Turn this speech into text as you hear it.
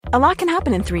A lot can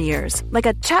happen in 3 years, like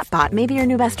a chatbot may be your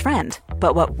new best friend.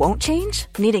 But what won't change?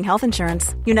 Needing health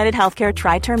insurance. United Healthcare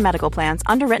Tri-Term Medical Plans,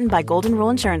 underwritten by Golden Rule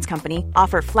Insurance Company,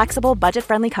 offer flexible,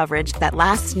 budget-friendly coverage that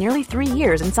lasts nearly 3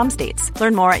 years in some states.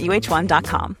 Learn more at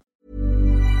uh1.com.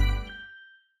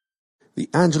 The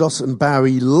Angelos and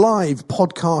Barry live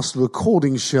podcast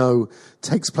recording show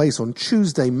takes place on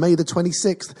Tuesday, May the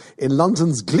 26th in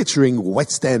London's glittering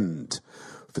West End.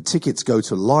 For tickets, go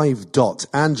to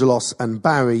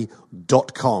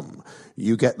live.angelosandbarry.com.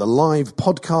 You get the live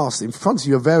podcast in front of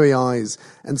your very eyes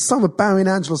and some of Barry and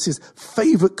Angelos'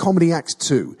 favourite comedy acts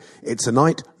too. It's a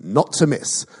night not to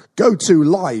miss. Go to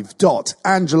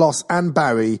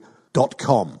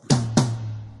live.angelosandbarry.com.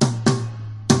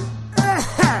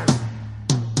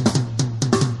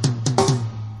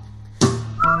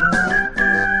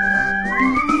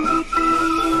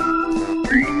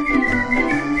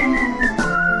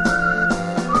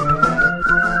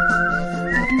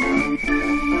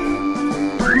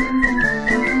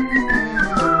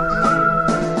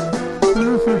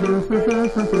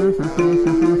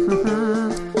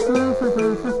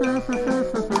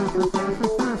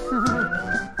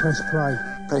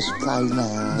 Press play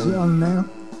now. Is it on now?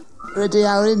 Ready,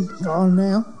 Owen? Is it on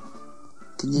now?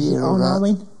 Can you hear all right?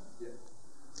 Owen?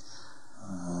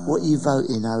 What are you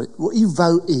voting, Owen? What are you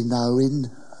voting,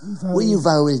 Owen? What are you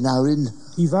voting, Owen?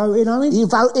 You voting, Owen? You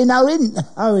voting, Owen?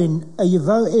 Owen, are you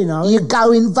voting, Owen? You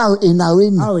going voting,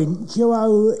 Owen? Owen, do you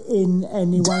owe in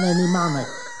anyone any money?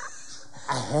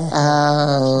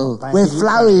 Oh, we're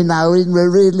flowing, Owen.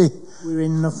 We're really... We're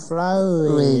in the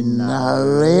flow.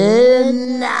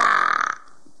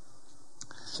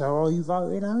 So are you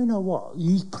voting, Owen, or what? Can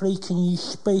you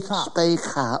speak up?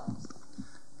 Speak up.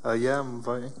 Yeah, I'm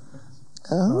voting.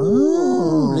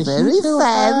 Oh, very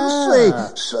fancy.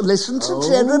 So listen to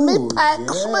Jeremy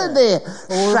Paxman here.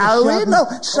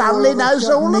 Suddenly knows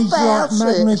all about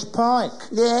like Magnus Pike.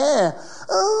 Yeah.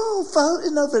 Oh,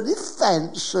 voting are very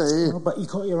fancy. Oh, but you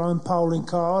got your own polling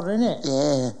card, innit?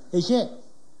 Yeah. Is it?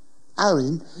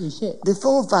 Owen, Is it?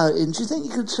 before voting, do you think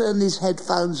you could turn these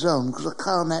headphones on? Because I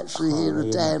can't actually hear a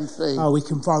damn thing. Oh, he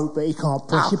can vote, but he can't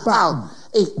push a button.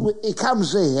 He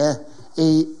comes here,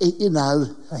 you know.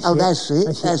 That's it.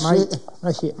 That's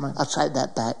it, mate. I'll take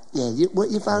that back. Yeah, what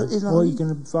are you voting on? What are you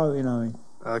going to vote in, Owen?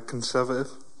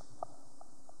 Conservative.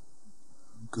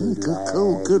 Good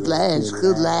lads.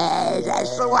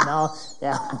 That's the one.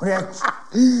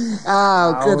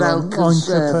 Good old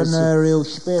entrepreneurial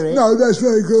spirit. No, that's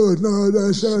very good. No,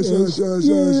 that's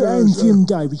and Jim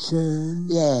Davidson.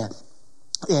 Yeah,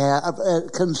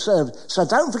 Conservative. So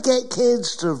don't forget,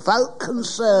 kids, to vote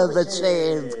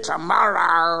Conservative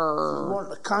tomorrow. We want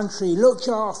the country looked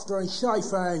after and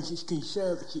safe hands. It's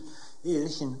Conservative. Here,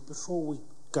 listen, before we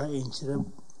go into the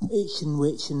its and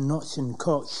wits and knots and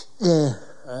cots,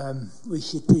 we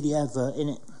should do the advert,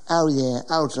 innit? Oh, yeah,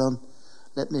 hold on.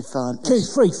 Let me find 2,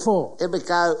 3, 4. Here we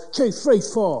go. 2, 3,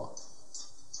 4.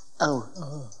 Oh.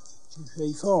 2,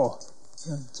 3, 4.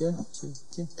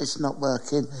 It's not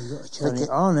working. Oh, you've got to turn it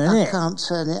on, innit? I can't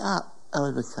turn it up. Oh,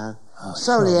 here we go. Oh,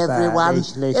 sorry, everyone.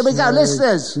 Here we go,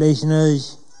 listeners.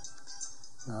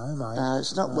 No, mate. No,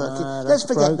 it's not working. Let's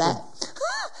forget that.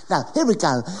 No, here we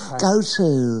go. Go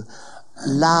to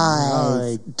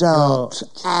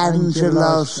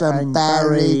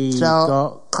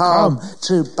live.angelosandbarry.com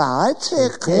to buy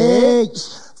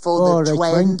tickets for the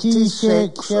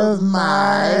 26th of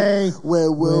May,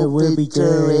 where we'll be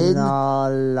doing our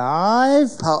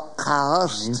live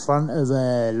podcast in front of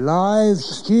a live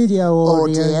studio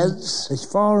audience. As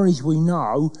far as we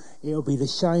know, it'll be the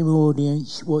same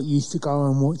audience what used to go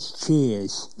and watch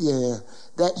Cheers. Yeah.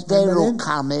 They're all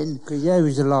coming. Because there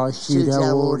was a live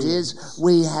studio audience.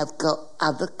 We have got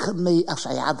other comedians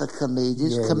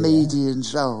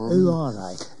on. Who are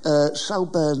they? Sol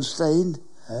Bernstein.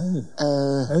 Who?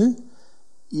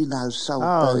 You know Sol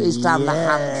Bernstein. He's done the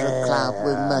 100 Club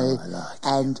with me.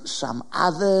 And some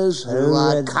others who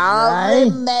I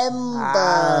can't remember.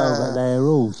 Oh, but they're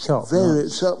all top-notch. Very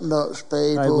top-notch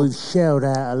people. We've shelled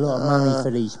out a lot of money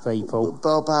for these people.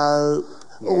 Bobo.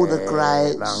 All the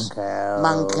greats.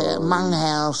 Monk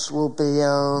House will be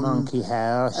on. Monkey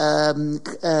House.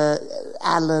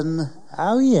 Alan.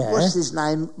 Oh, yeah. What's his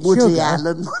name? Woody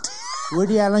Allen.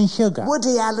 Woody Allen Sugar.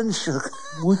 Woody Allen Sugar.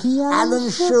 Woody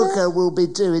Allen Sugar will be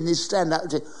doing his stand-up.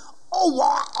 All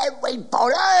right,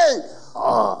 everybody. I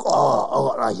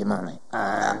got loads of money.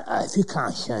 And if you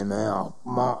can't show me,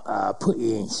 I'll put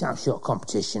you in some sort of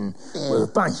competition with a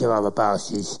bunch of other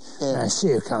bosses and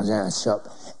see who comes out on top.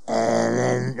 And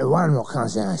then the one that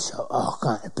comes down, so I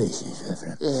got the business with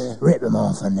them. Yeah. Rip them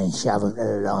off and then shove them to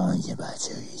the lines about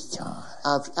 2 years' time.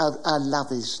 I love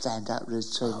his stand-up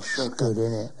routine, Sugar. Good,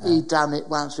 isn't it? He done it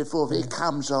once before, but he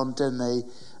comes on, doesn't he?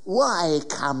 Why he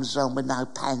comes on with no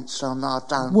pants on, I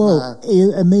don't know. Well,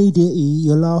 immediately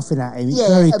you're laughing at him. He's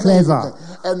very clever.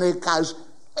 And he goes,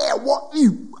 what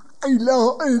you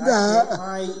laughing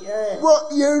at?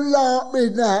 What you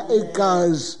laughing at? He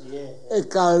goes.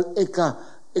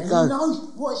 And he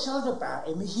knows what's odd about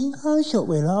him is he knows what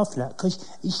we're laughing at because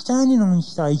he's standing on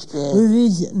stage with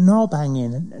his knob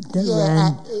hanging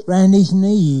round his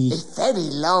knees. It's very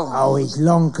long. Oh, it's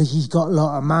long because he's got a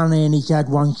lot of money and he's had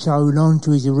one sewn on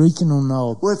to his original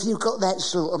knob. Well, if you've got that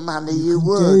sort of money, you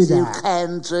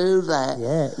can do that.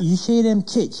 Yeah, you see them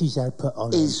tits he's had put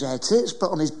on him? He's had tits put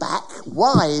on his back.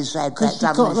 Why is that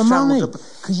done on his shoulder?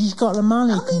 Because he's got the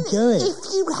money, he can do it.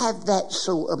 If you have that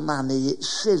sort of money, it's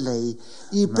silly.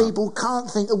 People can't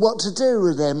think of what to do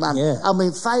with their money. Yeah. I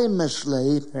mean,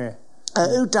 famously,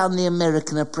 who done The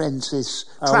American Apprentice?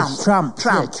 Trump.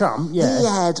 Yeah. He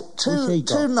had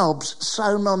two knobs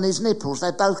sewn on his nipples.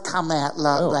 They both come out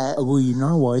like that. Well, you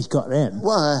know why he's got them.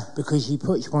 Why? Because he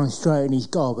puts one straight in his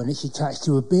gob and it's attached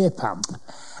to a beer pump.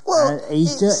 Well, he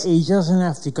doesn't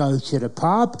have to go to the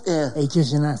pub. Yeah. He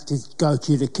doesn't have to go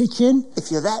to the kitchen. If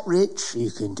you're that rich,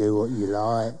 you can do what you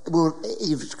like. Well,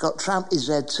 you've got Trump. He's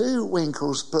had 2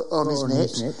 winkles put on his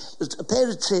nips, a pair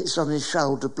of tits on his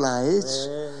shoulder blades.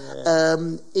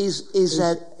 He's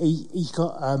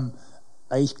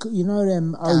got you know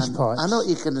them hose pipes? I know what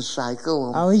you're going to say, go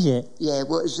on. Oh, is it? Yeah,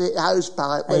 what is it? Hose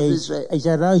pipe, what is it? He's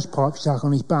had hose pipe stuck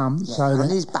on his bum. His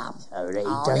bum. So that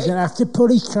he doesn't have to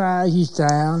put his trousers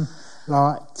down,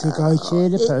 to go to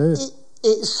the poo.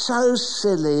 It's so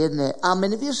silly, isn't it? I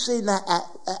mean, have you seen that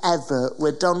advert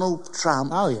where Donald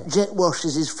Trump jet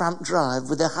washes his front drive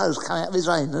with a hose coming out of his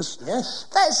anus? Yes.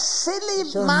 That's silly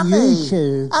it's money. On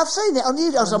YouTube. I've seen it on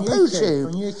YouTube. It's on YouTube.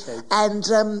 On YouTube. And,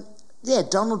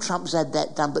 Donald Trump's had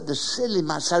that done, but the silly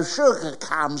man, so Sugar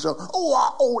comes on,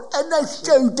 and the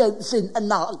students in the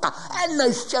night, and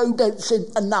the students in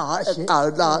the night,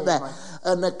 like that.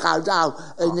 And it goes,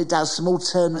 and he does some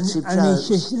alternative jokes. And he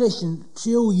says, listen,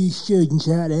 to all you students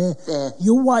out there,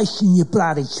 you're wasting your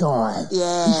bloody time.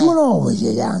 Yeah. Because when I was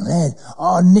a young lad,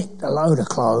 I nicked a load of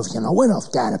clothes and I went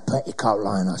off down a petticoat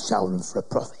line and I sold them for a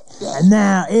profit. Yeah. And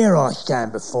now here I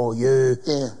stand before you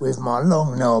with my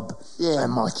long knob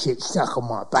and my tit stuck on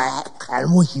my back.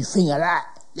 And what do you think of that?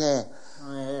 Yeah.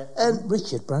 And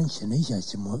Richard Branson, he's had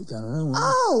some work done, hasn't he?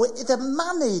 Oh, the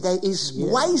money, he's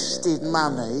wasted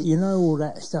money. You know all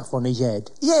that stuff on his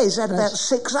head? Yeah, he's had about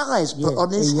 6 eyes put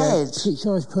on his head. 6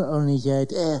 eyes put on his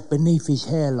head beneath his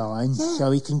hairline,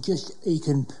 so he can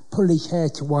pull his hair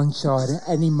to one side at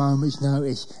any moment's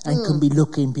notice and can be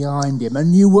looking behind him,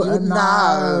 and you wouldn't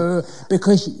know.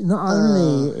 Because not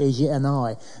only is it an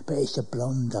eye, but it's a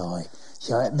blonde eye.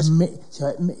 So it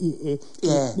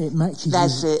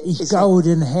matches his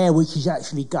golden hair, which is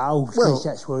actually gold, because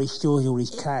that's where he stores all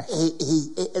his cash.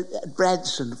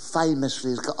 Branson famously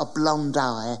has got a blonde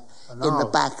eye in the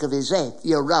back of his head.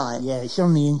 You're right. Yeah, it's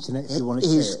on the internet if you want to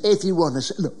see it. If you want to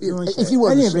see it. Look, if you want to see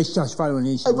it. Any of this stuff's following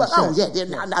the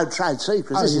internet. No trade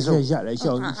secrets. This is all. Exactly, it's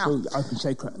all open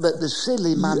secret. But the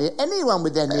silly money, anyone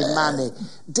with any money,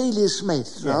 Delia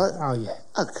Smith, right? Oh, yeah.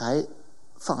 Okay.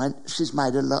 Fine, she's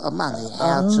made a lot of money.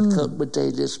 How to cook with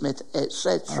Delia Smith,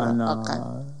 etc. Okay.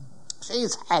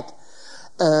 She's had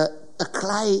a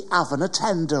clay oven, a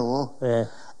tandoor,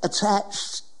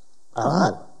 attached.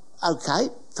 Right? Okay,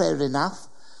 fair enough.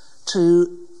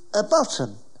 To a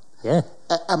bottom. Yeah.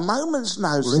 A moment's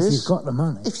notice. Well, if you've got the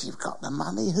money. If you've got the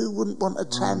money, who wouldn't want a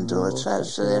tandoor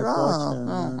attached to their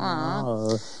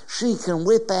arm? She can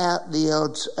whip out the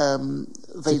odd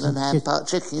veal hand part,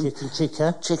 chicken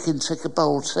tikka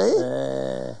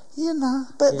balti. You know,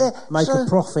 but make a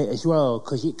profit as well,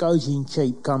 because it goes in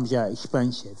cheap, comes out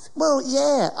expensive. Well,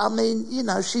 yeah, I mean, you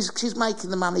know, she's making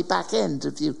the money back end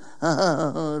of you.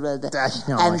 That's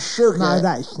nice. And Sugar. No,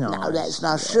 that's nice. No, that's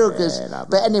nice. Sugar's.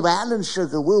 But anyway, Alan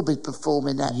Sugar will be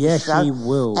performing that show. Yes, he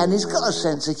will. And he's got a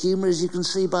sense of humour, as you can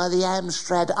see by the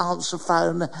Amstrad answer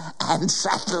phone and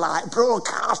satellite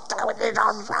broadcast going in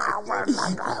on.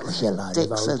 That was a load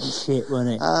of old shit,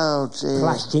 wasn't it? Oh, dear.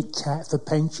 Plastic tat for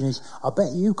pensioners. I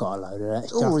bet you got a load of that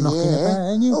stuff knocking about,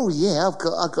 haven't you? Oh, yeah, I've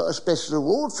got a special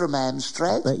award from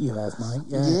Amstrad. I bet you have, mate.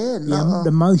 Yeah,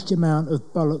 the most amount of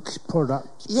bollocks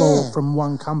products bought from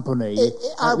one company,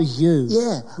 that was you.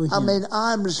 Yeah, I mean,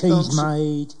 I'm responsible. Cheese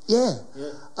made. Yeah.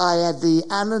 I had the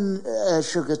Allen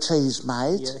sugar teas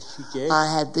made. Yes, you did. I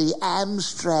had the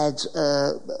Amstrad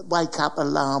wake-up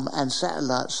alarm and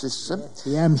satellite system. Yes,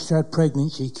 the Amstrad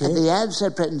pregnancy kit. And the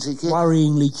Amstrad pregnancy kit.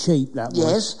 Worryingly cheap, that was.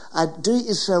 Yes, I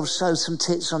do-it-yourself sew some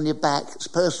tits on your back. It's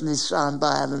personally signed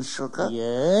by Alan Sugar.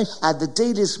 Yes. I had the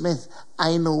Dealey Smith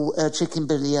anal chicken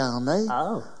biryani.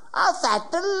 Oh. I've had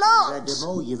the You've lot. had them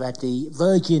all. You've had the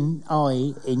virgin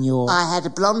eye in your... I had a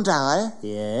blonde eye.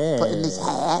 Yeah. Put in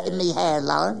my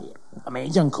hairline. I mean,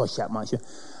 it doesn't cost that much.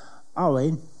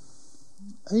 Owen,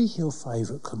 who's your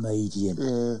favourite comedian?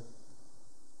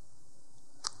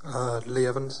 Leigh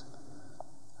Evans.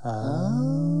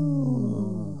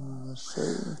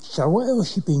 So what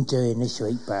else you been doing this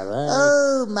week, Barry?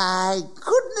 Oh, my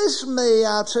goodness me.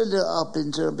 I'll tell you what I've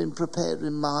been doing. I've been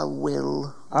preparing my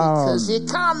will. Because you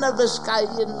can't ever escape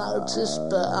your notice,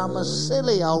 but I'm a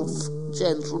silly old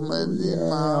gentleman, you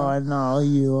know. I know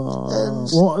you are.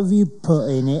 What have you put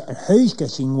in it, and who's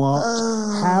getting what?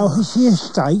 How has the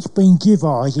estate been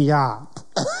divided up?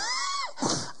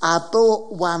 I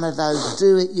bought one of those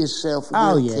do-it-yourself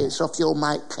will kits off your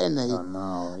mate Kenny. I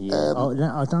know, yeah.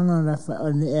 I don't know if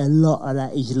a lot of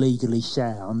that is legally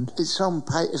sound. It's on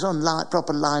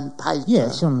proper lined paper. Yeah,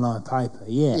 it's on lined paper, but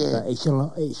it's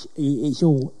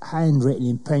all handwritten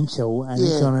in pencil and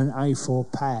it's on an A4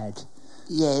 pad.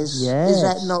 Yes. Yes. Is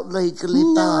that not legally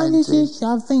binding?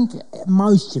 I think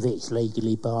most of it's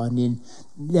legally binding.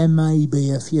 There may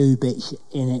be a few bits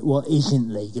in it what isn't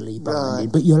legally binding,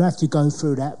 but you'll have to go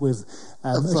through that with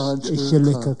a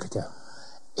solicitor.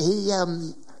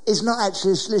 He's not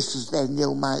actually a solicitor then,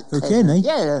 your mate. Kenny?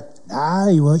 Yeah. Ah,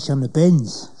 he works on the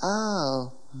bins.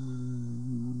 Oh.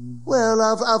 Well,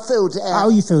 I've filled it out. Oh,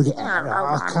 you filled it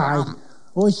out. Okay.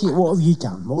 What have you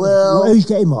done? Who's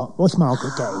getting what? What's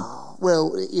Margaret getting?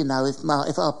 Well, you know, if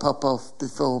I pop off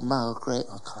before Margaret,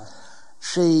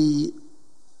 she'll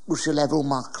have all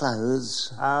my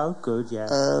clothes. Oh, good, yeah.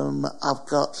 I've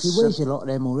got... She wears a lot of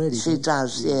them already. She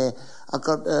does, yeah. I've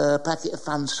got a packet of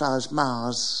fun-sized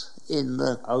Mars in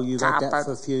the you've had that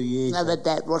for a few years. Never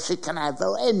that. Well, she can have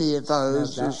any of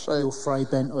those. Your Frey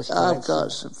Bentos collection. I've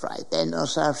got some Frey Bentos,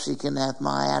 so she can have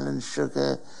my Alan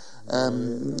Sugar...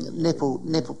 nipple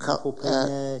penis.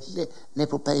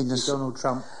 Donald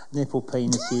Trump nipple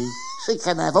penises. She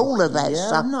can have all of that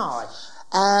stuff. Nice.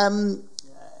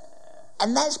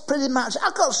 And that's pretty much.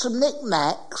 I've got some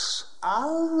knickknacks.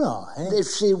 Oh, right. If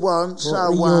she wants,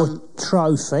 your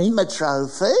trophy. My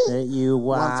trophy. That you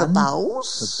won. One for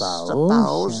bowls. The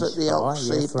bowls at the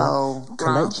Oxley Bowl.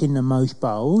 Collecting the most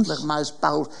bowls.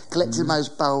 Collecting the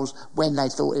most bowls when they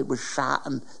thought it was shut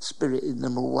and spiriting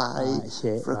them away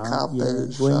for a cupboard. Yeah.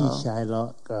 When you say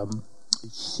like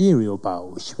cereal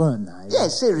bowls, weren't they? Yeah,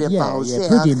 cereal bowls. Yeah,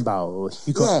 pudding bowls.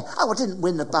 You got I didn't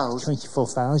win the bowls.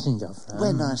 24,000 of them.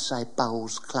 When I say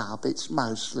bowls club, it's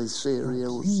mostly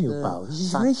cereals. Cereal bowls.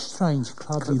 It's a very strange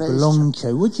club you belong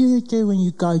to. What do you do when you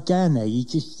go down there? You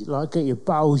just get your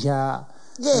bowls out.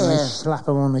 Yeah. And slap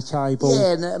them on the table.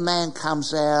 Yeah, and a man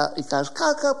comes out, he goes,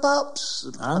 Cocoa Pops.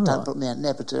 I don't put me out,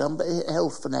 never do. I'm a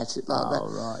health fanatic like that.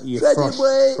 Right. You're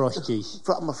Frosties.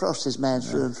 I'm a Frosties man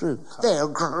through and through. They're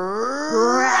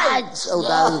great,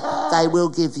 although they will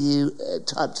give you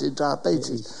type 2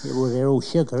 diabetes. Well, they're all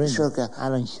sugar, isn't Sugar.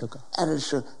 Alan Sugar.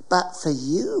 But for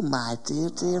you, my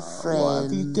dear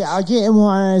friend... I didn't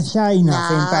want to say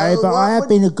nothing, Barry, but I have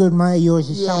been a good mate of yours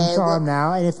for some time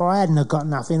now, and if I hadn't have got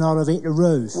nothing, I'd have hit the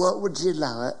roof. What would you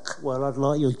like? Well, I'd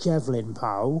like your javelin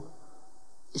pole.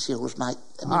 It's yours, mate.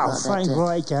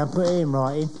 Write it down, put it in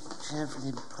writing.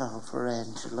 Javelin pole for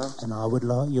Angelo. And I would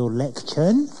like your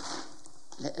lectern.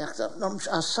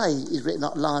 I say it's written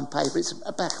on lined paper. It's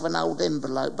the back of an old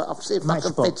envelope, but I'll see if I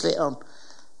can fit it on.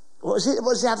 What was it?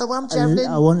 What was the other one, Javelin?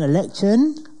 I want a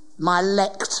lectern. My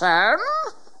lectern?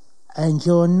 And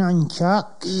your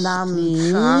nunchucks.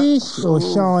 Nunchucks? Or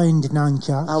signed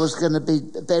nunchucks. I was going to be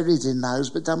buried in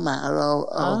those, but don't matter.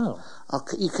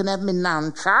 You can have me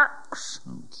nunchucks.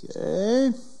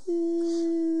 Okay.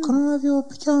 Can I have your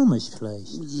pyjamas,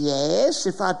 please? Yes,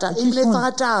 if I die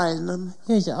in them.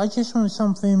 Yes, I just want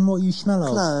something what you smell of.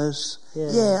 Clothes.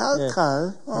 Yeah,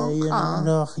 okay. You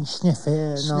know, I can sniff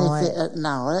it at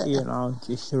night. You know,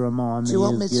 just to remind me of you. Do you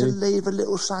want me to leave a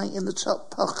little something in the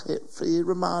top pocket for you,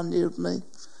 remind you of me?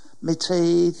 My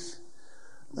teeth.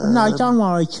 No, don't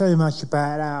worry too much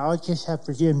about that. I just have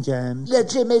the Jim Jams. The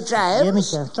Jimmy Jams? Jimmy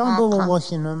Jams. Don't bother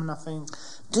washing them, nothing.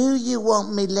 Do you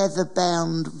want me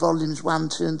leather-bound volumes 1,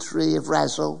 2 and 3 of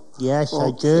Razzle? Yes,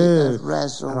 I do.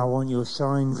 Razzle. And I want your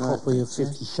signed copy of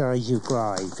 50 Shades of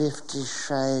Grey. 50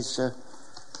 Shades of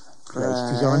please,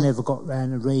 because I never got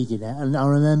round to reading it. And I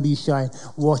remember you saying,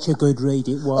 what a good read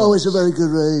it was. Oh, it's a very good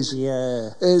read.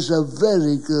 Yeah. It's a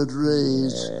very good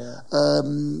read. Yeah.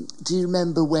 Do you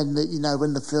remember when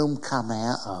the film came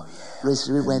out? Oh, yeah.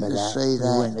 Recently we went to see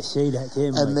that. We went to see that,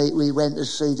 didn't we? And we went to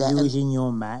see that. You was in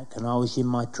your Mac and I was in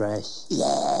my dress.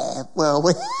 Yeah, well,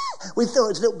 we thought it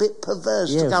was a little bit perverse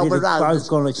to go around both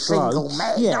gone a single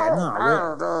man.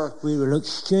 Yeah, we would look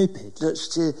stupid. But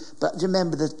do you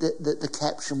remember that the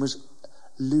caption was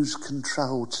 "Lose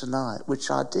Control Tonight," which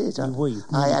I did. I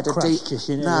had a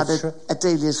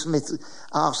Delia Smith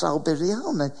arsehole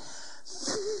biryani.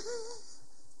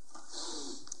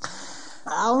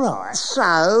 All right.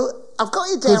 So I've got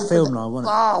you down. Good film, though, wasn't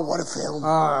it? Oh, what a film!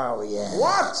 Oh, yeah.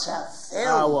 What a film!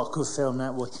 Oh, what a good film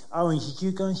that was. Oh, and did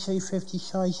you go and see 50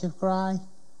 Shades of Grey?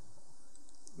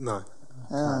 No.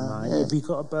 Yeah. Have you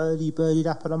got a birdied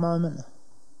up at the moment?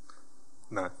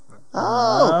 No.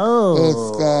 Oh,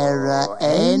 if there are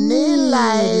any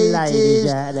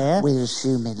ladies out there. We're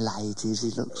assuming ladies.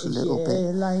 He looks a little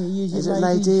bit. Is it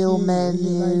lady or man?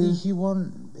 Ladies you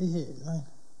want? Is it like?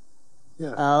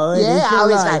 Yeah. Oh,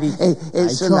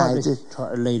 it's a lady.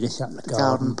 Tried to lead us up the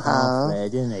garden path there,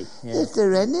 didn't he? Yeah. If there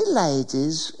are any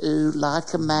ladies who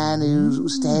like a man who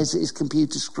stares at his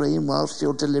computer screen whilst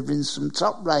you're delivering some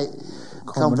top-rate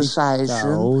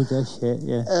conversation, who,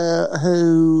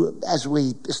 as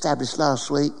we established last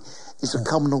week, is a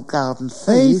communal garden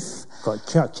thief. Got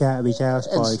chucked out of his house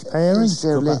by his parents,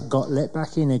 got let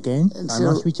back in again. They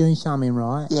must be doing something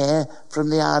right. Yeah,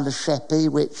 from the Isle of Sheppey,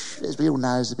 which, as we all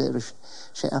know, is a bit of a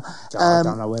shit. I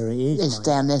don't know where it is. It's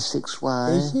down Essex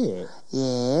way. Is it?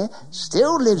 Yeah.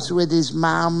 Still lives with his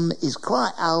mum. He's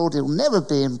quite old. He'll never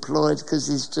be employed because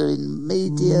he's doing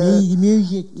media.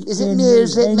 Music. Is it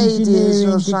music, media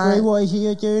or something? What is it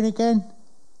you're doing again?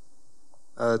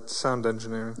 Sound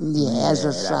engineering. Yeah, as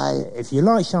I say. If you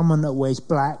like someone that wears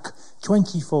black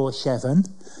 24/7,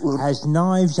 has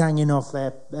knives hanging off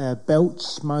their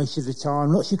belts most of the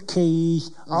time, lots of keys,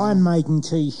 Iron Maiden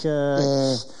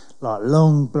T-shirts, like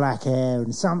long black hair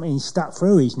and something stuck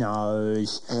through his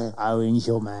nose, Owen's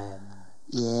your man.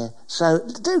 Yeah, so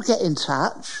do get in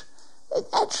touch.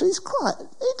 Actually,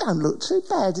 he don't look too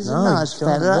bad. He's a nice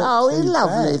fella. Oh, he's a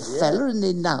lovely fella, isn't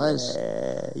he nice?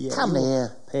 Yeah. Come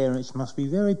here. Parents must be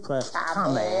very proud.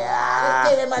 Come here.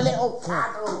 Give him a little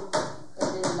cuddle.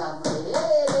 Isn't he lovely?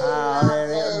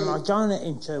 I don't let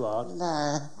him too hard.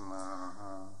 No.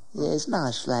 Yeah, he's a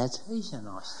nice lad. He's a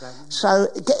nice lad. So,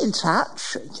 get in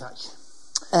touch. Get in touch.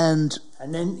 And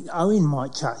then Owen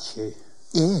might touch you.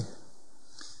 Yeah.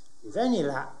 With any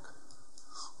luck.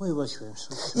 We wish we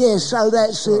Yeah, so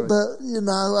that's it, but,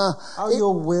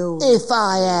 your will. If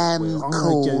I am I'm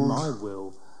called... going to do my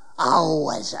will. Oh,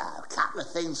 there's a couple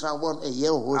of things I want of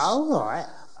yours. Oh, right.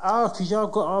 Oh, because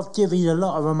I've given a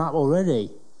lot of them up already.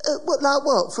 Like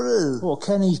what, for who? Well,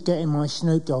 Kenny's getting my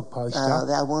Snoop Dogg poster. Oh,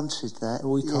 I wanted that.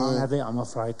 We can't have it, I'm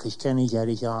afraid, because Kenny's had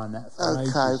his eye on that for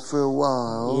ages. For a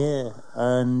while. Yeah,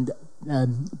 and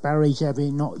Barry's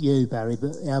having, not you, Barry,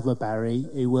 but the other Barry,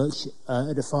 who works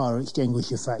at the fire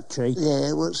extinguisher factory.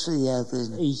 Yeah, what's he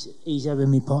having? He's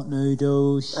having me pot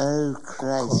noodles. Oh,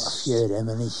 Christ. Quite a few of them,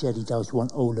 and he said he does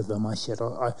want all of them. I said,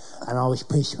 and I was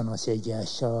pissed when I said yes,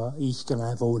 so he's going to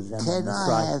have all of them. Can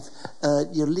I have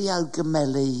your Leo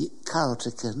Gamelli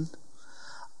cardigan?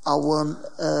 I want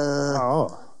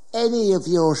any of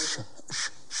your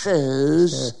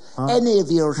shoes. Any of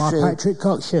your my shoes. My Patrick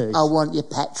Cox shoes. I want your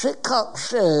Patrick Cox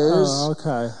shoes. Oh,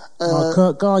 okay. My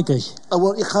Kurt Geigers. I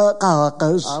want your Kurt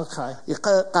Geigers. Okay. Your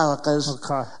Kurt Geigers.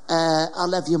 Okay.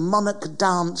 I'll have your Monarch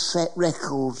Dance Set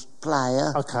record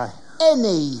player. Okay.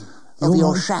 Any of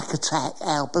your Shack Attack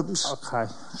albums. Okay.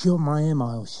 Do you want my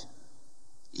emails?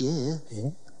 Yeah.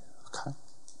 Yeah. Okay.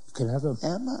 You can have them.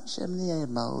 How many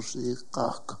emails have you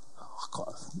got?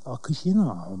 Because,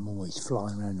 I'm always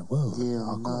flying around the world. Yeah,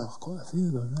 I've got a few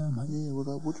of them now, mate. Yeah, well,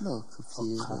 I would like a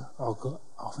few. Okay.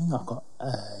 I think I've got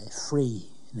 3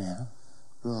 now.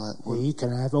 Right. Well, you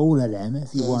can have all of them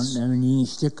if you want them, and you can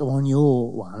stick them on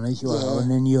your one as well, and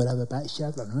then you'll have about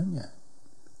 7, won't you?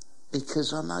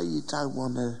 Because I know you don't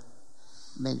want to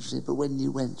mention it, but when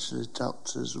you went to the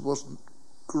doctors, it wasn't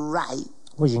great.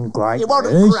 Wasn't great. It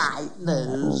wasn't great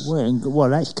news. Well,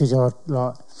 that's because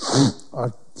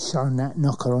I'd shown that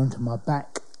knocker onto my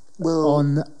back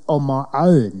on my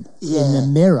own in the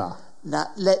mirror. Now,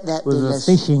 let that with be a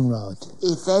fishing rod.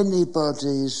 If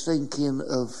anybody is thinking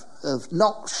of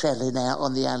not shelling out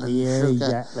on the Alan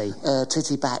Sugar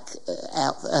titty back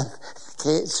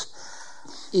kits,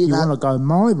 you want to go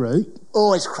my route.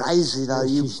 Oh, it's crazy though.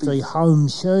 The home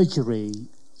surgery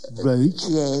route.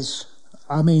 Yes.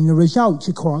 I mean, the results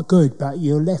are quite good, but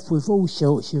you're left with all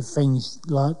sorts of things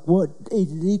like, what did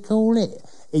he call it?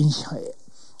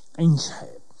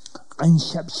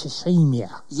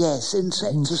 Insepticemia. Yes,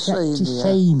 insepticemia.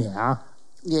 Insepticemia.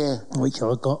 Yeah. Which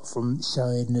I got from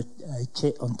sewing a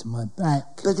tit onto my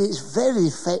back. But it's very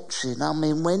fetching. I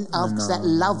mean, after that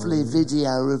lovely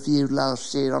video of you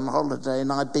last year on holiday in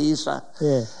Ibiza,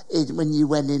 when you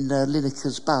went in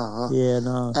Lineker's bar,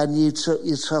 and you took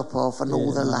your top off and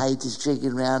all the ladies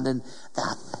jigging around and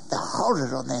the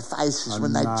horror on their faces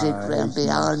when they jig around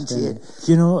behind you.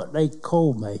 Do you know what they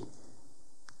called me?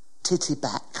 Titty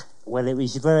back. Well, it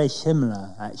was very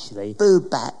similar, actually. Boob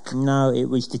back. No, it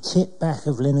was the tit back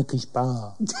of Lineker's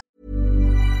bar.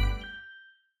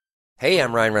 Hey,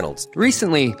 I'm Ryan Reynolds.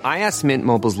 Recently, I asked Mint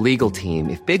Mobile's legal team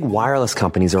if big wireless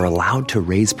companies are allowed to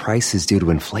raise prices due to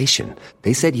inflation.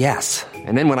 They said yes.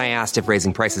 And then when I asked if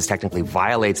raising prices technically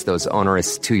violates those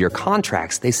onerous 2-year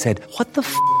contracts, they said, "What the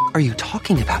f*** are you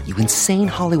talking about, you insane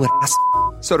Hollywood ass?"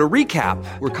 So to recap,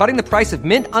 we're cutting the price of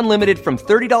Mint Unlimited from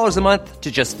 $30 a month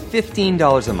to just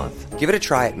 $15 a month. Give it a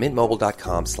try at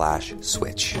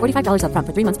mintmobile.com/switch. $45 up front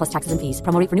for 3 months plus taxes and fees.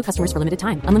 Promo rate for new customers for limited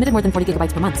time. Unlimited more than 40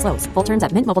 gigabytes per month. Slows full terms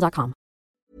at mintmobile.com.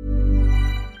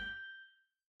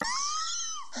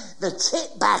 The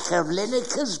tit back of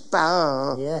Lineker's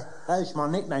bar. Yeah, that's my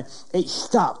nickname. It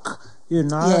stuck, you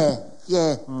know.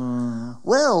 Yeah.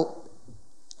 Well,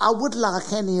 I would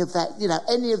like any of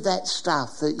that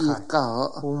stuff that you've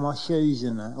got. All my shoes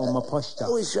and that, all my posh stuff.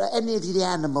 Any of the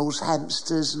animals,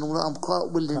 hamsters and all that, I'm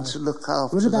quite willing to look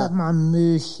after. What about my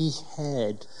moose's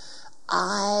head?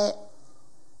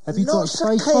 Have you got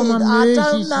space for my moose's head?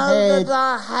 I don't know that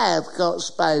I have got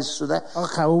space for that.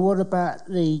 Okay, well, what about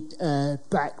the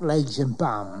back, legs and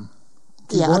bum?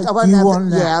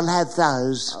 I'll have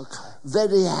those. Okay.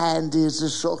 Very handy as a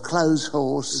sort of clothes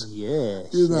horse.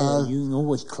 Yes, you know. You can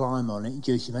always climb on it and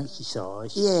do some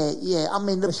exercise. Yeah. I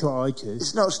mean, that's what I do.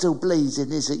 It's not still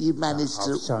bleeding, is it? You managed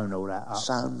to... I've sewn all that up.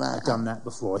 I've done that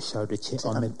before. I sewed a tit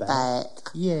on my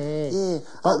back. Yeah.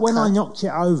 But when I knocked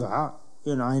it over,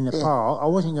 in the park, I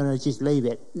wasn't going to just leave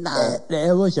it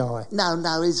there, was I? No,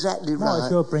 exactly right. Might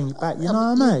as well bring it back, you know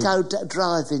what I mean? You go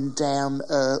driving down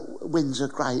Windsor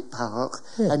Great Park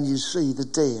and you see the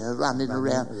deer running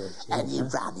around and you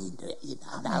run into it,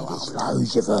 There's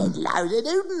loads of them.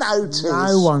 Who noticed?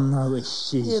 No one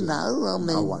notices. I mean...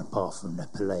 No one apart from the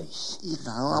police.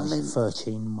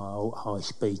 13-mile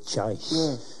high-speed chase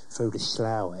through the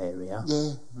Slough area.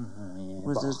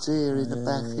 With a deer in the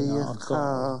back of your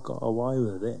car. Got away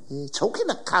with it. Yeah. Talking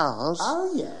of cars.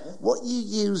 Oh, yeah. What are you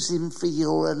using for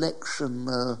your election?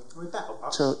 Battle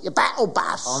bus. Your battle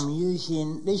bus. I'm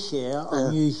using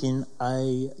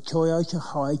a Toyota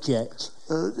Hijet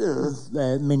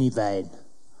minivan.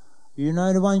 You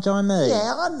know the ones I mean?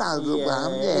 Yeah, I know the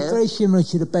one, It's very similar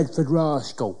to the Bedford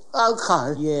Rascal.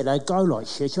 Okay. Yeah, they go like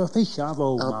shit off a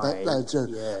shovel, I bet they do.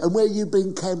 Yeah. And where you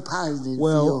been campaigning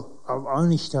I've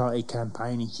only started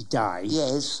campaigning today.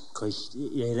 Yes. Because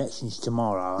the election's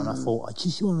tomorrow, and I thought I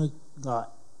just want to, I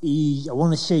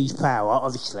want to seize power,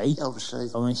 obviously. I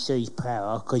want to seize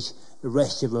power, because the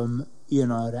rest of them,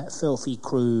 that filthy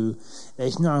crew,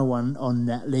 there's no one on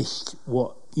that list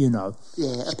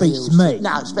speaks to me.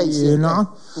 No, it speaks to you.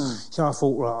 So I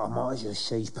thought, I might as well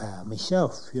seize power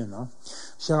myself,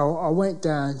 So I went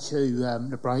down to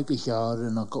the Breakers Yard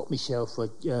and I got myself a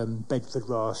Bedford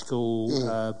Rascal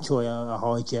Toyota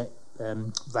Hijet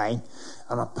van,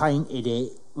 and I painted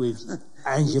it with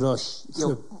Angelos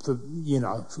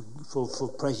for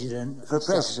president. For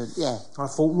president, yeah. I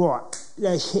thought, right,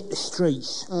 let's hit the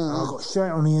streets. And I got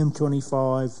straight on the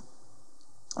M25.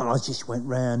 And I just went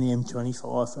round the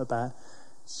M25 for about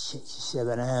 6 or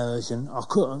 7 hours, and I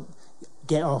couldn't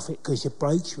get off it because the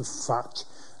brakes were fucked.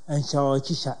 And so I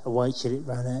just had to wait till it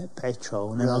ran out of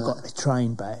petrol, and then I got the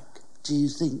train back. Do you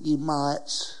think you might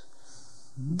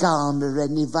garner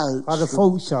any votes? I'd have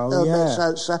thought so, yeah.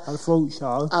 So. I'd have thought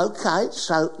so. Okay,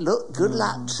 so look, good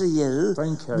luck to you.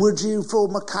 Thank you. Would you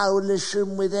form a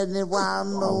coalition with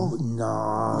anyone?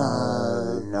 No.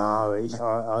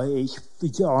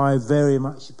 I very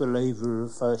much a believer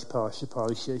of first past the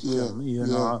post system,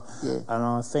 and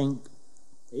I think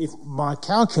if my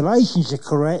calculations are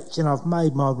correct and I've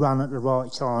made my run at the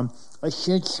right time, I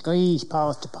should squeeze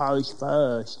past the post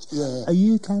first. Yeah. Are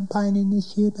you campaigning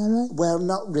this year, Barry? Well,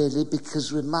 not really,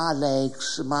 because with my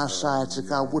legs and my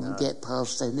sciatica, I wouldn't get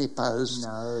past any post.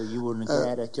 No, you wouldn't get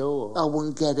out the door. I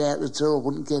wouldn't get out the door. I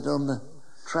wouldn't get on the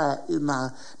track, No,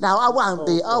 I won't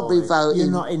be. I'll be voting.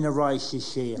 You're not in the race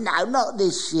this year? No, not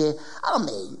this year. I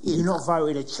mean... You're not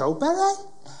voted at all, Barry?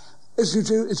 As you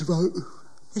do, it's a vote.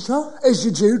 It's what? It's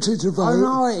your duty to vote. I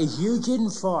know it is. You didn't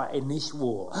fight in this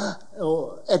war.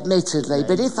 Admittedly,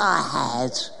 but if I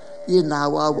had, you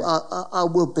know, I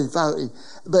would be voting.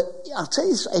 But I'll tell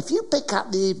you, if you pick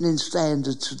up the Evening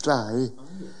Standard today,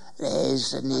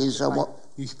 there's a news on what...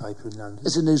 Newspaper in London.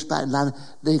 There's a newspaper in London.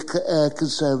 The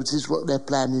Conservatives, what they're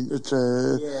planning to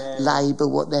do. Yeah. Labour,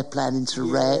 what they're planning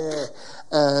to wreck.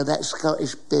 That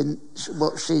Scottish binch,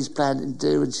 what she's planning to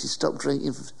do, and she stopped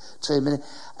drinking for 2 minutes.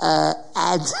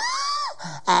 And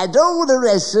all the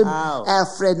rest of them, our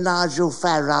friend Nigel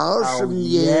Farage from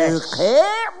UK,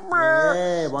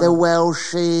 the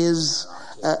Welshies,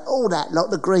 all that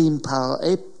lot, the Green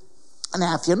Party.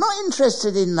 Now, if you're not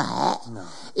interested in that,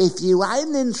 if you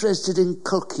ain't interested in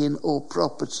cooking or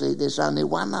property, there's only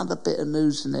one other bit of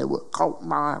news in there that caught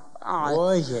my eye.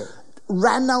 What is it?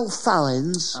 Ranulph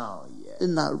Fiennes. Oh, yeah. You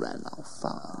know Ranulph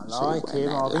Fiennes. I like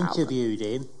him. I've interviewed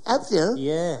him. Have you?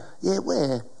 Yeah. Yeah,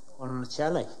 where? On the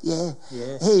telly. Yeah.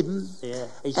 Yeah. Him. Yeah.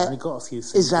 He's only got a few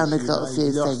fingers. He's only got a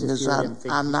few lost fingers. of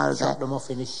them I know He that. chopped them off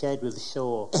in his shed with a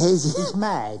saw. He's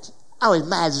mad. Oh, he's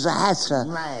mad as a hatter.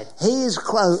 Mad. He is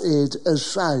quoted as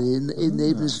saying in the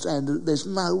Evening Standard, there's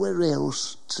nowhere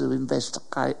else to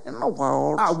investigate in the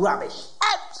world. Oh, rubbish.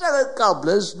 Absolute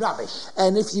gobblers. Rubbish.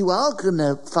 And if you are going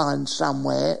to find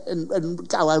somewhere and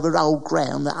go over old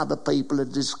ground that other people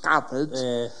have discovered,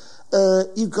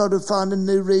 you've got to find a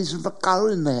new reason for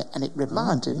going there. And it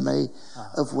reminded me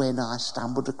of when I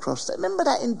stumbled across that. Remember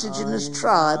that indigenous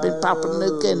tribe in Papua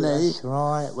New Guinea? That's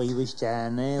right. We was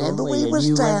down there. Remember we was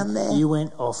down there? You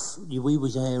went off. We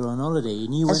was there on holiday,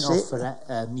 and you That's went it. off for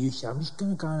that. You said, "I'm just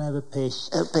going to go and have a piss."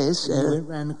 A piss. And you went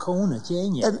round the corner,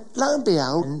 didn't you? And lo and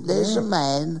behold, there's a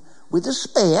man with a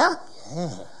spear.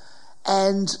 Yeah.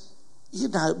 And, you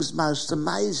know, it was the most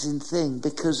amazing thing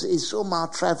because he saw my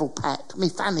travel pack, my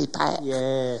fanny pack.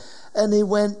 Yeah. And he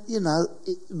went, you know,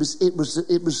 it was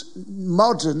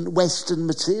modern Western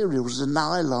materials, the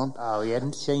nylon. Oh, he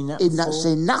hadn't seen that He'd before? not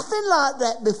seen nothing like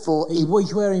that before. He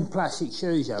was wearing plastic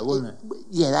shoes, though, wasn't he?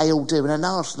 Yeah, they all do, in an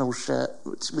Arsenal shirt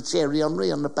with Thierry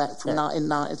Henry on the back from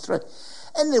 1993.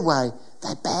 Anyway,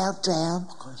 they bowed down.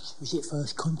 Oh, gosh, was it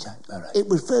first contact, Barry? It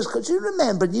was first. Do you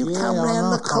remember? And you come I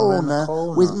round know, the come round the corner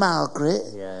corner. with Margaret.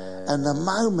 Yeah. And the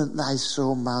moment they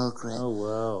saw Margaret,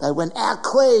 wow. they went, "Our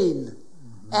Queen,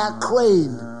 our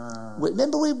Queen."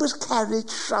 Remember, we was carried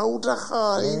shoulder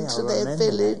high into their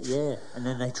village. That, yeah, and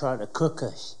then they tried to cook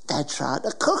us. They tried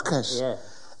to cook us. Yeah.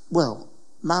 Well,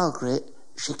 Margaret,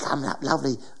 she come up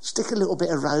lovely. Stick a little bit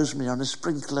of rosemary on a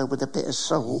sprinkler with a bit of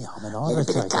salt. Yeah, I mean, a I'd have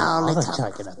bit of garlic.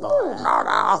 taken a bite. Not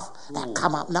half. That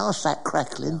come up nice, that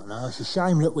crackling. No, it's a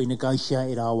shame that we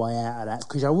negotiated our way out of that,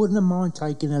 because I wouldn't have mind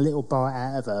taking a little bite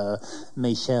out of her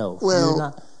myself. Well, You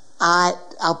know?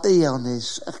 I'll be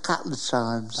honest, a couple of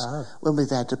times when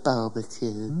we've had a barbecue,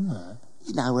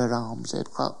 you know, her arms are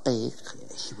quite big.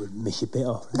 Yeah, she would miss a bit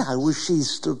off. No, well, she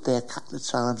stood there a couple of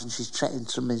times and she's chatting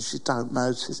to me and she don't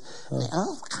notice.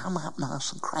 Come up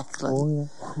nice and crackling. Oh, yeah.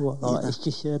 What, like, it's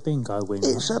just a bingo wing.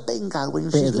 It's a bingo wing.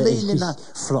 Bit She's of it, leaning it's up.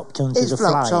 just flopped onto It's the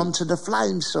flopped flame. onto the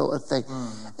flame sort of thing.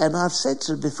 And I've said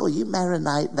to her before, you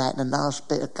marinate that in a nice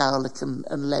bit of garlic and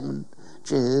lemon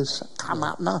juice, come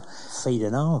up now. Feed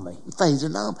an army. Feed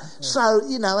an arm. So,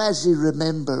 you know, as you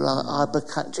remember, I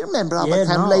became... Do you remember I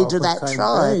became leader of that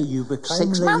tribe? Yeah, you became 6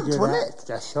 leader months, of wasn't that. it?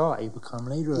 That's right, you became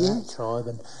leader of that tribe,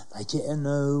 and they didn't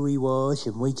know who he was,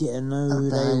 and we didn't know who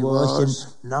they they was,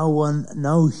 and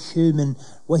no human,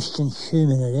 Western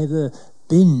human had ever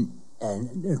been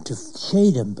to see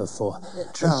them before.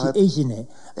 Tribe. Isn't it?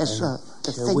 That's And right.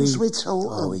 The so things we taught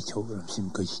them. Oh, we taught them some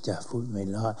good stuff, wouldn't we?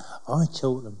 Like, I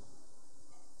taught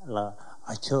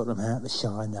them how to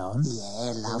sign on.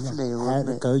 Yeah, lovely, How wasn't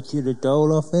to it? go to the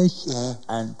dole office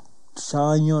and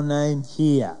sign your name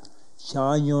here.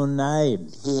 Sign your name.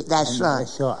 Yeah, that's right.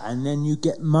 That's right. And then you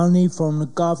get money from the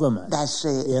government. That's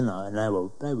it. You know, and they were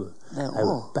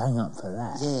bang up for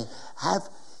that. Yeah.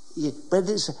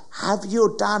 Have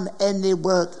you done any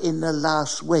work in the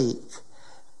last week?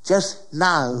 Just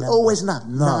no. Always no.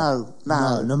 No.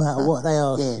 No matter what they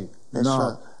ask you. That's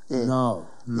right. Yeah.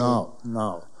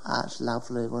 No. That's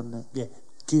lovely, wasn't it? Yeah.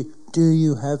 Do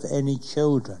you have any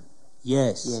children?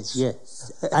 Yes.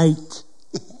 8.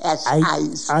 That's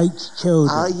 8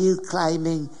 children. Are you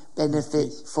claiming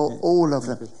benefit for all of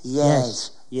them?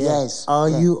 Yes. Are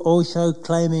you also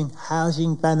claiming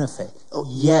housing benefit? Oh,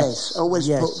 yes. Always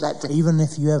put that down. Even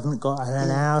if you haven't got an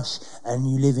house and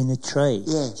you live in a tree,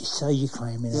 Yeah. just say you're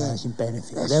claiming housing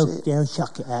benefit. That's They'll it.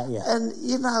 chuck it at you. And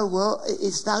you know what?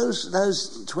 It's those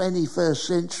 21st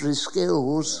century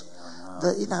skills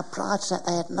But, prior to that,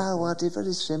 they had no idea.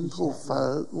 Very simple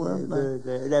folk, weren't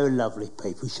they? They were lovely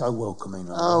people, so welcoming.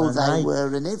 They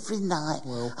were. And every night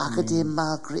I could hear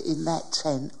Margaret in that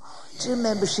tent. Do you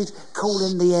remember she'd call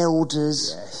in the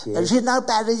elders? Yes. And she'd, "No,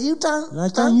 Barry, you don't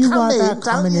you come worry in. about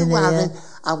coming in worry. here.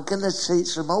 I'm going to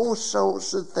teach them all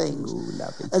sorts of things." Ooh,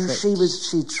 lovely and tricks.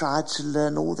 she tried to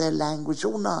learn all their language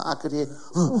all night. I could hear,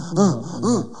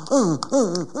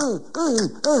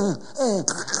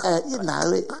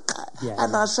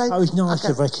 and I say, it was nice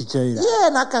of her to do that. Yeah,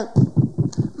 and I go,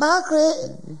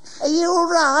 "Margaret, are you all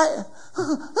right?"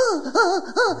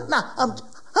 "No,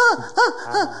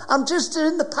 I'm just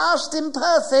doing the past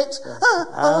imperfect."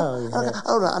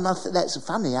 All right, and I think that's a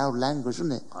funny old language,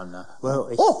 isn't it? I know. Well,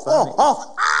 it's funny.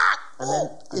 And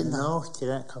then after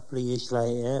that, a couple of years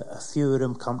later, a few of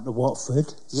them come to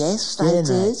Watford. Yes, they did.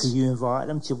 Because you invited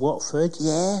them to Watford.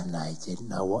 Yeah. And they didn't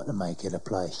know what to make of the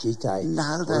place, did they?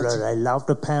 No, they loved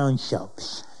the pound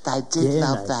shops. They did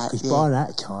love that, Because by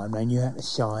that time, they knew how to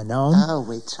sign on. Oh,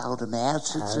 we told them how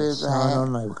to do that. Sign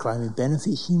on. They were claiming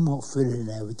benefits in Watford, and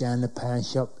they were down the pound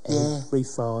shop every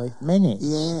 5 minutes,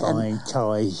 buying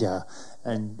ties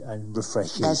and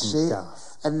refreshers and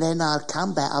stuff. And then I'd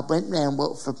come back. I went round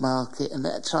Watford Market, and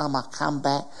at the time I come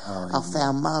back, I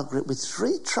found Margaret with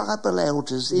 3 tribal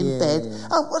elders in bed.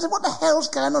 Oh, what the hell's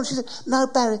going on? She said, "No,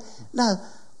 Barry, no.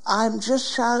 I'm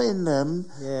just showing them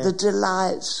the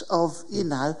delights of,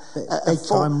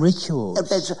 bedtime rituals.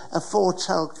 A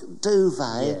four-tog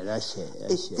duvet. Yeah, that's it.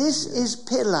 This is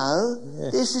pillow.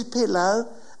 Yeah. This is pillow,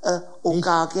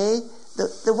 Ogage.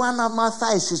 The one on my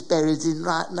face is buried in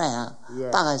right now.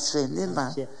 Yeah. Biting,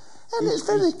 Yeah. And it's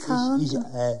very kind. It's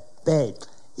a bed.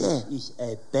 Yeah. It's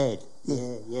a bed.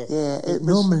 Yeah. It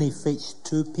normally fits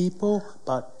 2 people,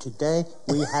 but today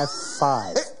we have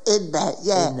 5. In that,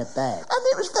 in the bed. And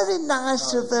it was very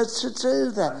nice of her to do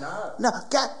that. No,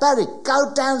 Barry,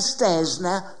 go downstairs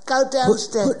now. Go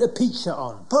downstairs. Put the pizza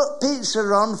on. Put pizza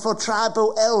on for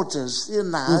tribal elders,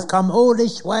 We've come all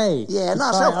this way. Yeah,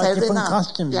 nice. Very different nice.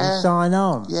 customs and sign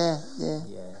on. Yeah.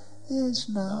 It's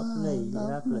lovely.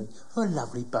 What a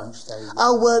lovely bunch they were.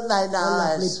 Oh, weren't they nice? A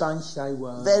lovely bunch they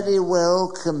were. Very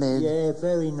welcoming. Yeah,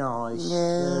 very nice.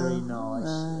 Yeah. Very nice.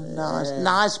 Nice.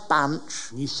 Nice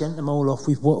bunch. You sent them all off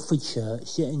with Watford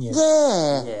shirts, didn't you?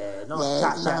 Yeah. Yeah, nice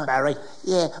touch that, Barry.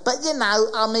 Yeah, but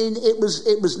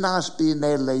it was nice being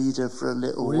their leader for a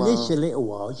little while. Well, just a little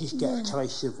while, just get a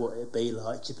taste of what it'd be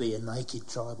like to be a naked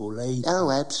tribal leader.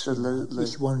 Oh, absolutely.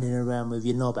 Just wandering around with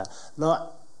your knob out. Like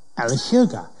Alice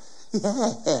Sugar.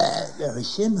 Yeah. Very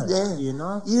similar,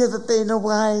 You ever been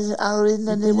away, Owen?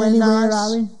 Anywhere nice?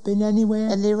 Owen? Been anywhere?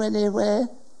 Anywhere?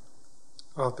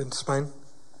 I've been to Spain.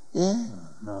 Yeah.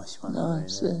 Nice one.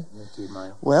 Nice. Thank you,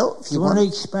 mate. Well, if you want to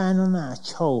expand on that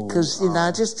at all? Because,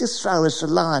 just throw us a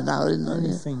line, Owen.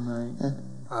 Anything, mate.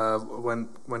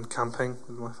 Went camping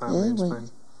with my family in Spain.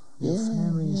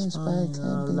 Family in Spain.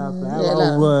 Oh, lovely. How Yeah,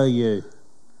 old were you?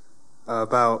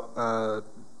 About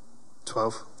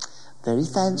 12. Very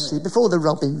fancy. Before the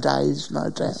Robin days, no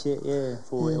doubt. That's it,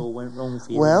 before it all went wrong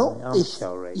for you. Well, I'm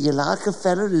sorry. You like a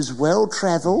fella who's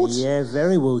well-travelled. Yeah,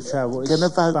 very well-travelled. Gonna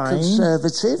vote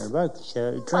Conservative.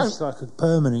 Dressed like a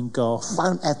permanent goth.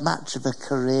 Won't have much of a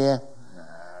career.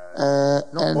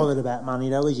 Not bothered about money,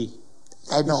 though, is he?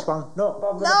 They're not. Not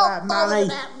bothered about money.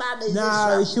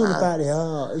 No, it's all about the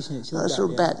heart, isn't it? It's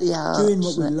all about the heart. Doing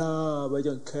what we love. I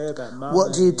don't care about money.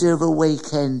 What do you do of a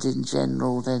weekend in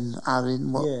general, then,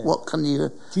 Owen? What can you...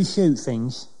 Do you shoot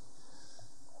things?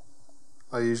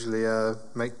 I usually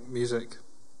make music.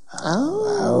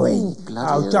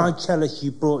 Don't tell us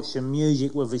you brought some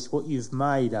music with us, what you've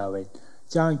made, Owen.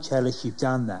 Don't tell us you've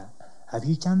done that. Have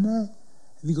you done that?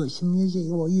 Have you got some music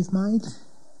of what you've made?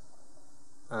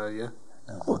 Yeah.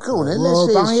 Well, go on then,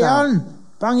 let's hear some.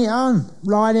 Bang it on.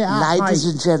 Line it up, Ladies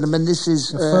and gentlemen, this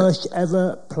is... the first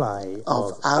ever play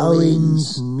of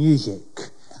Owen's music.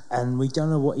 And we don't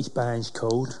know what his band's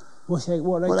called. What are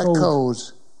they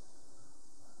called?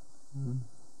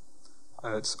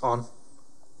 It's On.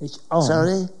 It's On?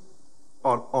 Sorry?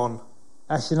 On.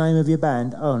 That's the name of your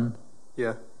band, On?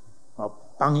 Yeah. Well,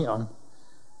 bang it on.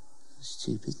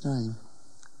 Stupid name.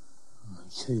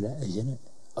 2 letters, isn't it?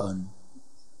 On.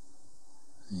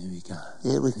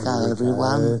 Here we go,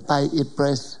 everyone. Bait your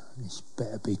breath. This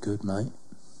better be good, mate.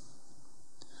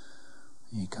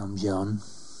 Here comes Jon.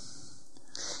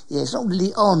 Yeah, it's not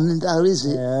really on, though, is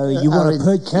it? You want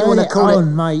to turn it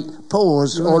on, mate.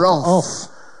 Pause or off. Off.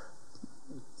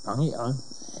 Bang it on.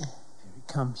 Here it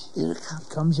comes. Here it comes.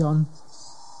 Here comes Jon.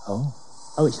 Oh,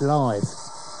 it's live.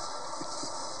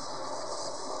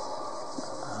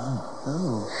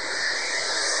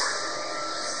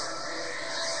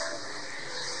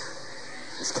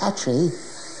 It's catchy.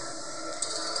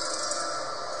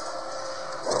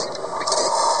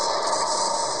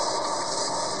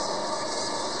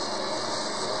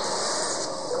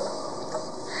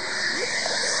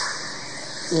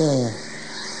 Yeah.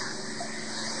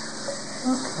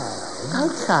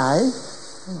 Okay.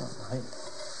 All right, mate.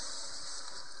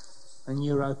 And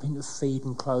you're hoping to feed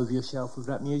and clothe yourself with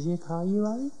that music, are you,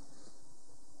 eh?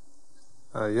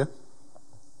 Yeah.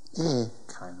 Yeah.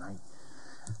 Okay, mate.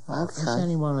 Okay. If there's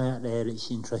anyone out there that's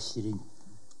interested in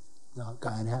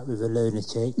going out with a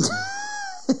lunatic,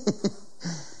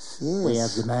 Yes. we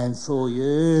have the man for you.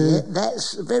 Yeah,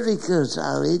 that's very good,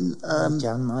 Owen. Well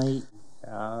done, mate.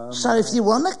 So if you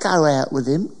want to go out with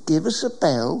him, give us a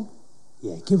bell.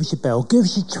 Yeah, give us a bell. Give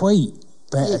us a tweet.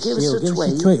 Better Give us still. a Give tweet.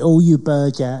 us a tweet. All you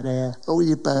birds out there. All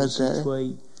you birds out there.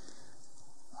 Tweet.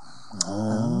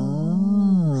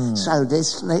 So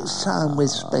this next time we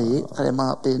speak, there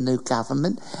might be a new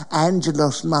government.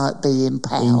 Angelos might be in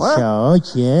power. In charge,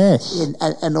 yes.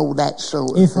 And all that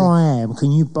sort of If thing. I am,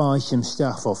 can you buy some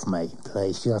stuff off me,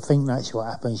 please? Because I think that's what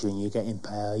happens when you get in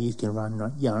power. You can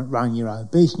run your own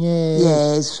business.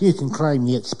 Yes. You can claim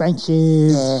the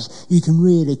expenses. Yeah. You can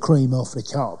really cream off the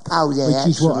top. Oh, yeah, Which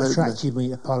is what absolutely. attracted me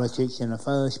to politics in the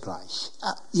first place.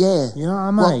 Yeah. You know what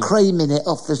I mean? What, creaming it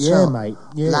off the Yeah, top? mate.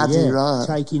 Yeah, Bloody yeah. right.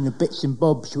 Taking the bits and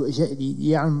bobs,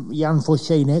 the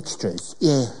unforeseen extras.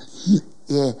 Yeah.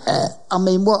 Yeah. I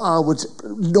mean, what I would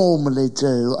normally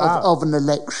do of an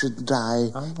election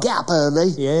day, get up early,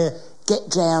 Yeah. get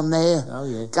down there, Oh,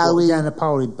 yeah. go Walk in, down the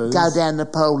polling booth. go down the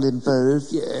polling booth.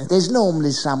 Yeah. There's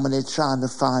normally someone there trying to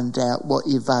find out what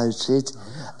you voted.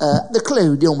 The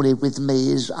clue normally with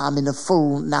me is I'm in a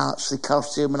full Nazi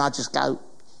costume and I just go,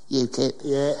 UKIP.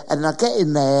 Yeah. And I get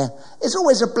in there. There's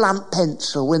always a blunt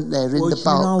pencil, isn't there, in the box?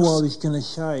 You know what I was going to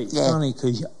say? It's Yeah. funny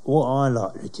because what I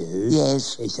like to do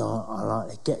Yes. is I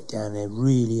like to get down there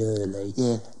really early,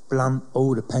 Yeah. blunt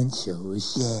all the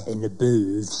pencils Yeah. in the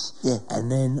booths, Yeah.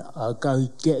 and then I go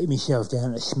get myself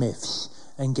down to Smith's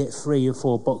and get 3 or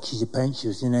 4 boxes of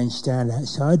pencils and then stand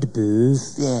outside the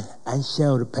booth Yeah. and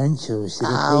sell the pencils to the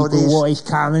Oh, people this- what is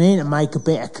coming in and make a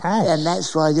bit of cash. And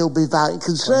that's why you'll be voting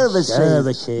Conservative.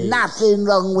 Conservative. Nothing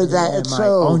wrong with that at mate,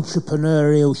 all.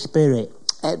 entrepreneurial spirit.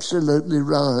 Absolutely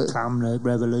right. Come the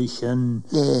revolution.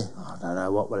 Yeah. I don't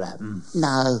know what will happen.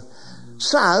 No.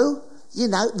 So,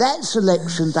 that's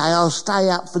election day. I'll stay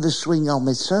up for the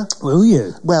swingometer. Will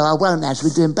you? Well, I won't actually.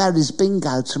 We're doing Barry's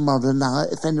bingo tomorrow night,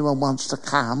 if anyone wants to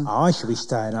come. I shall be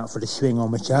staying up for the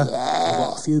swingometer. Yeah. I've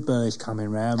got a few birds coming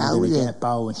round. We're Oh, going to yeah. get a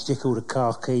bowl and stick all the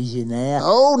car keys in there.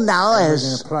 Oh, And we're going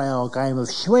nice. to play our game of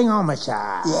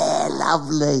swingometer. Yeah,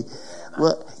 lovely.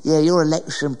 Well, yeah, your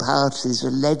election parties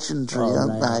are legendary,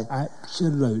 aren't they?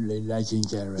 Absolutely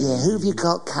legendary. Yeah, who have you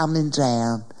got coming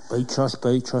down? Beatrice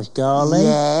Garley.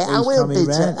 Yeah, I He's will coming be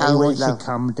round. I He will wants to love-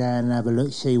 come down and have a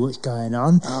look, see what's going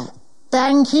on. Oh.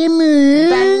 Banky Moon.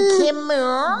 Ban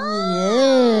Ki-moon.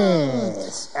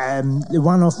 Yes. The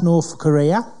one off North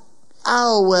Korea.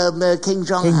 Oh, King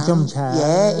Jong-un. King Jong-un.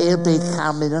 Yeah, he'll be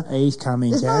coming. He's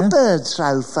coming There's no down. birds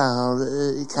so far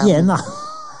coming. Yeah, no.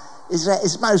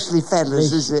 It's mostly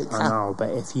fellas, is it? I know, but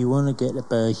if you want to get the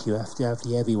birds, you have to have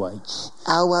the heavyweights.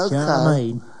 Oh, okay. Do you know what I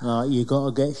mean? Like, you got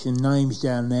to get some names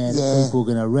down there that Yeah. people are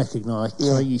going to recognise,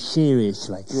 Yeah. take you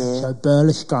seriously. Yeah. So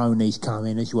Berlusconi's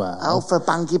coming as well. Oh, for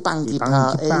Bunky Bunky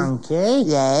party. Bunky.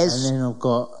 Yes. And then I've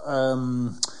got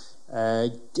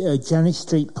Janet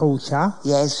Street Porter.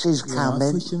 Yes, she's You know,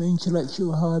 coming. for some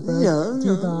intellectual highbrow No,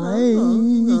 debate.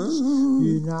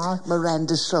 You know.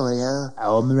 Miranda Sawyer.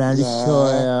 Oh, Miranda Yeah.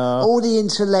 Sawyer. All the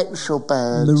intellectual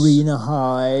birds. Marina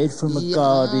Hyde from The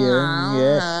Guardian,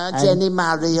 yeah. And- Jenny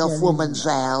Murray off Jenny- Woman's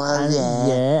Hour, and,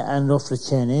 yeah. and off the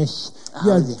tennis. Oh,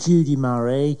 Yeah, yeah. Judy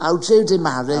Murray. Oh, Judy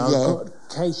Murray, I've yeah. got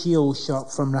Casey Allsop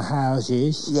from The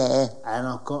Houses. Yeah. And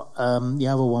I've got the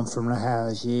other one from The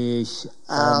Houses.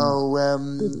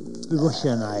 What's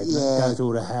her name? yeah. Goes to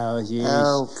all the houses.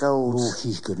 Oh, God. Oh,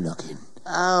 she's good looking.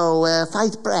 Oh,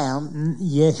 Faith Brown.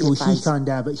 Yes, well, Yeah, she's Faith. gone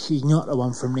down, but she's not the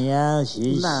one from The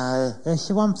Houses. No. That's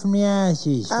the one from The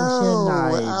Houses. What's Oh,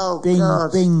 her name? oh, Bing,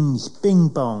 God. Bing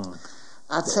Bong.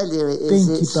 I tell you it is.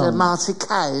 Binky It's Bonk. Marty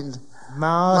Kane.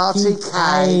 Marty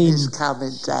Kane is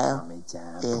coming down. Coming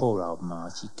down. Yeah. Poor old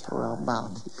Marty Kane. Poor old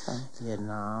Marty Kane. Yeah,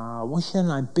 no. What's her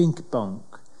name? Binky Bonk.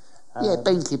 Yeah,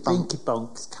 Binky Bonk. Binky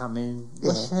Bonk's coming. Yeah.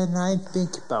 What's her name?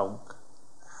 Binky Bonk.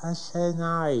 What's her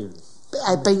name?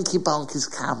 Binky Bonk is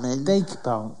coming. Binky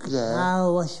Bonk. Yeah.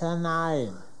 Oh, what's her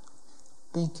name?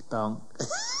 Binky Bonk.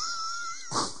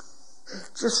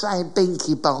 Just saying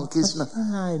Binky Bonk, isn't What's it?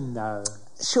 her name, though?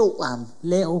 Short one.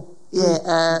 Little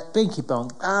Yeah, Binky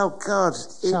Bonk. oh, God.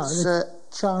 It's,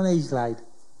 Chinese lady.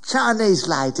 Chinese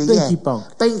lady, Binky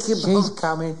Bonk. Binky Bonk. She's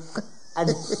coming. And,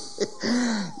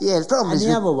 The problem is...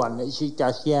 the other one that she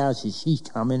does the houses, she's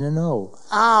coming and all.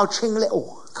 Oh, Ching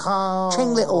Little.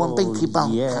 Ching Little and Binky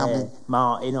Bonk coming.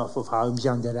 Martin off of Homes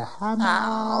Under the Hammer.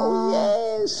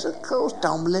 Oh, yes, of course.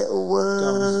 Dom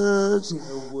Littlewood.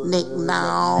 Nick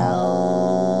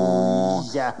Noel.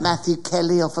 Yeah. Matthew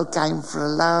Kelly off of Game for a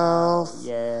Laugh.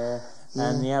 Yeah.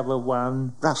 And the other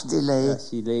one... Rusty Leigh.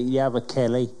 The other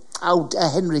Kelly. Oh,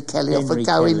 Henry Kelly off of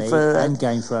And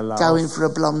Game for a Laugh. Going for a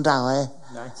Blonde Eye.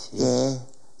 That's it.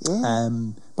 Yeah.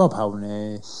 Bob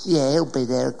Holness. Yeah, he'll be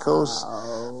there, of course.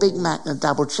 Oh. Big Mac and a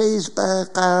double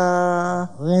cheeseburger.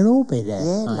 They'll all be there.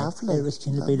 Yeah, lovely. It's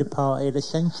going to be the party of the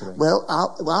century. Well,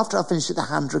 after I finish at the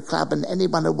 100 Club, and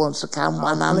anyone who wants to come,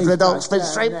 please 100 go Oxford down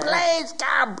Street, there. please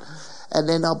come. And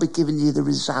then I'll be giving you the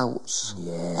results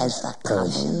as they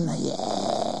come in.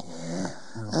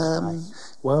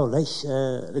 Well, let's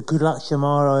good luck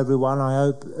tomorrow, everyone. I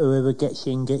hope whoever gets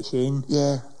in, gets in.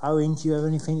 Yeah. Owen, do you have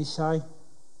anything to say?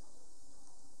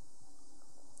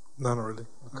 No, not really.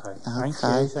 Okay. Thank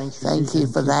you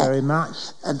for that. Very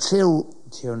much. Until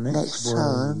next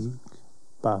time.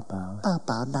 Bye-bye.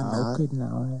 Bye-bye. No. Good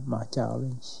night, my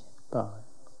darlings. Bye.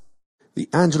 The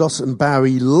Angelos and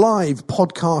Barry live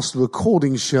podcast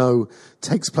recording show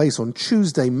takes place on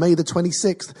Tuesday, May the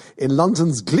 26th in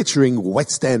London's glittering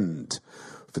West End.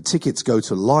 For tickets, go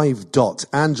to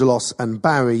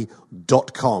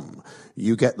live.angelosandbarry.com.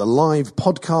 You get the live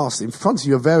podcast in front of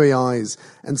your very eyes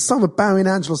and some of Barry and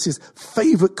Angelos'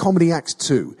 favourite comedy acts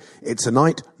too. It's a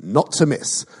night not to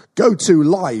miss. Go to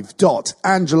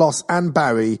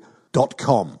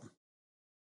live.angelosandbarry.com.